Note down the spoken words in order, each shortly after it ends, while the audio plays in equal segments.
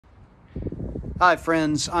Hi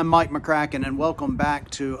friends, I'm Mike McCracken and welcome back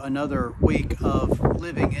to another week of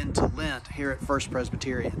living into Lent here at First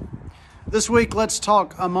Presbyterian. This week, let's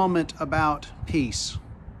talk a moment about peace.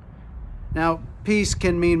 Now, peace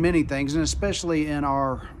can mean many things, and especially in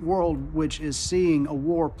our world, which is seeing a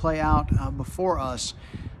war play out before us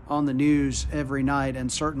on the news every night,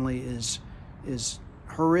 and certainly is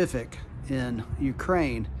horrific in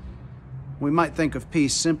Ukraine. We might think of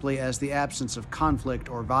peace simply as the absence of conflict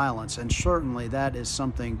or violence, and certainly that is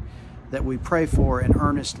something that we pray for and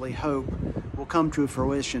earnestly hope will come to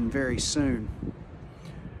fruition very soon.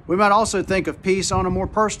 We might also think of peace on a more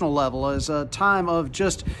personal level as a time of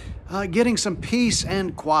just getting some peace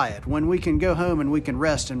and quiet, when we can go home and we can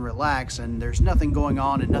rest and relax and there's nothing going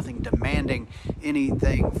on and nothing demanding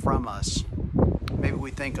anything from us. Maybe we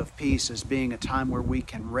think of peace as being a time where we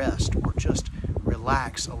can rest or just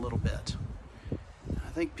relax a little bit.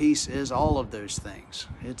 I think peace is all of those things.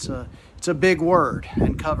 It's a big word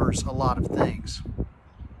and covers a lot of things.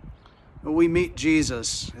 But we meet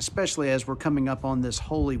Jesus, especially as we're coming up on this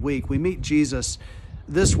Holy Week. We meet Jesus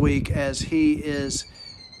this week as he is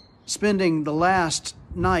spending the last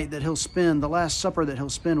night that he'll spend, the last supper that he'll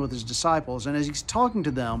spend with his disciples. And as he's talking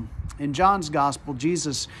to them in John's Gospel,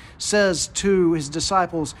 Jesus says to his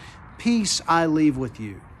disciples, "Peace I leave with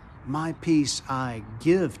you. My peace I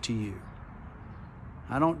give to you.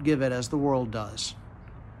 I don't give it as the world does."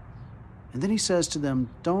 And then he says to them,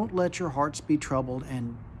 "Don't let your hearts be troubled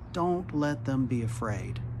and don't let them be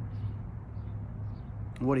afraid."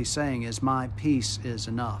 What he's saying is, my peace is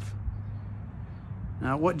enough.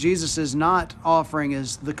 Now, what Jesus is not offering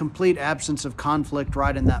is the complete absence of conflict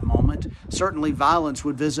right in that moment. Certainly violence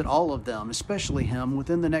would visit all of them, especially him,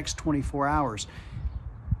 within the next 24 hours.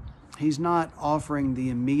 He's not offering the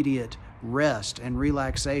immediate rest and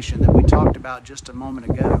relaxation that we talked about just a moment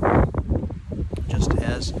ago. Just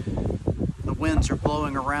as the winds are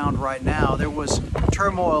blowing around right now, there was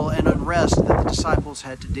turmoil and unrest that the disciples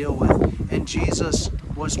had to deal with, and Jesus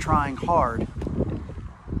was trying hard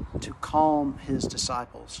to calm his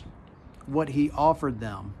disciples. What he offered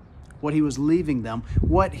them, what he was leaving them,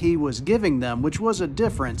 what he was giving them, which was a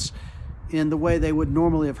difference in the way they would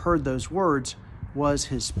normally have heard those words, was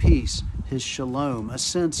his peace, his shalom, a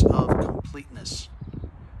sense of completeness,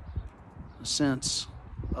 a sense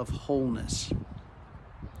of wholeness.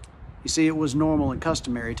 You see, it was normal and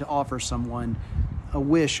customary to offer someone a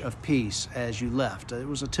wish of peace as you left. It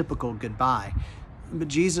was a typical goodbye. But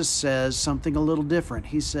Jesus says something a little different.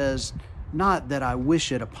 He says, not that I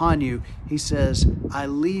wish it upon you. He says, I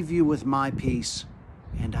leave you with my peace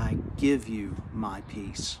and I give you my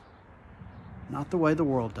peace. Not the way the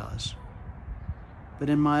world does, but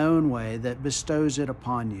in my own way that bestows it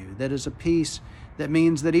upon you. That is a peace that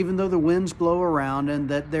means that even though the winds blow around and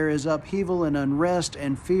that there is upheaval and unrest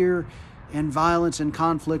and fear and violence and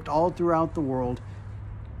conflict all throughout the world,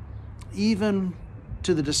 even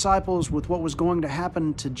to the disciples with what was going to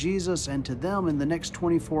happen to Jesus and to them in the next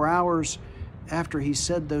 24 hours after he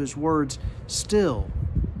said those words, still,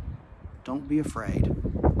 don't be afraid.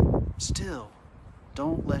 Still,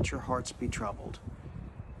 don't let your hearts be troubled.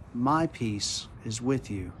 My peace is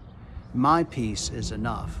with you. My peace is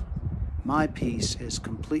enough. My peace is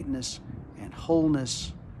completeness and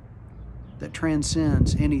wholeness that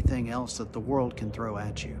transcends anything else that the world can throw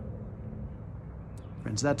at you.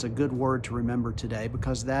 Friends, that's a good word to remember today,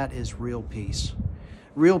 because that is real peace.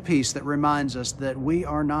 Real peace that reminds us that we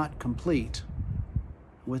are not complete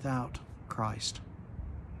without Christ.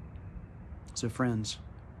 So friends,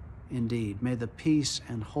 indeed, may the peace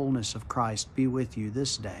and wholeness of Christ be with you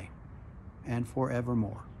this day and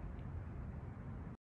forevermore.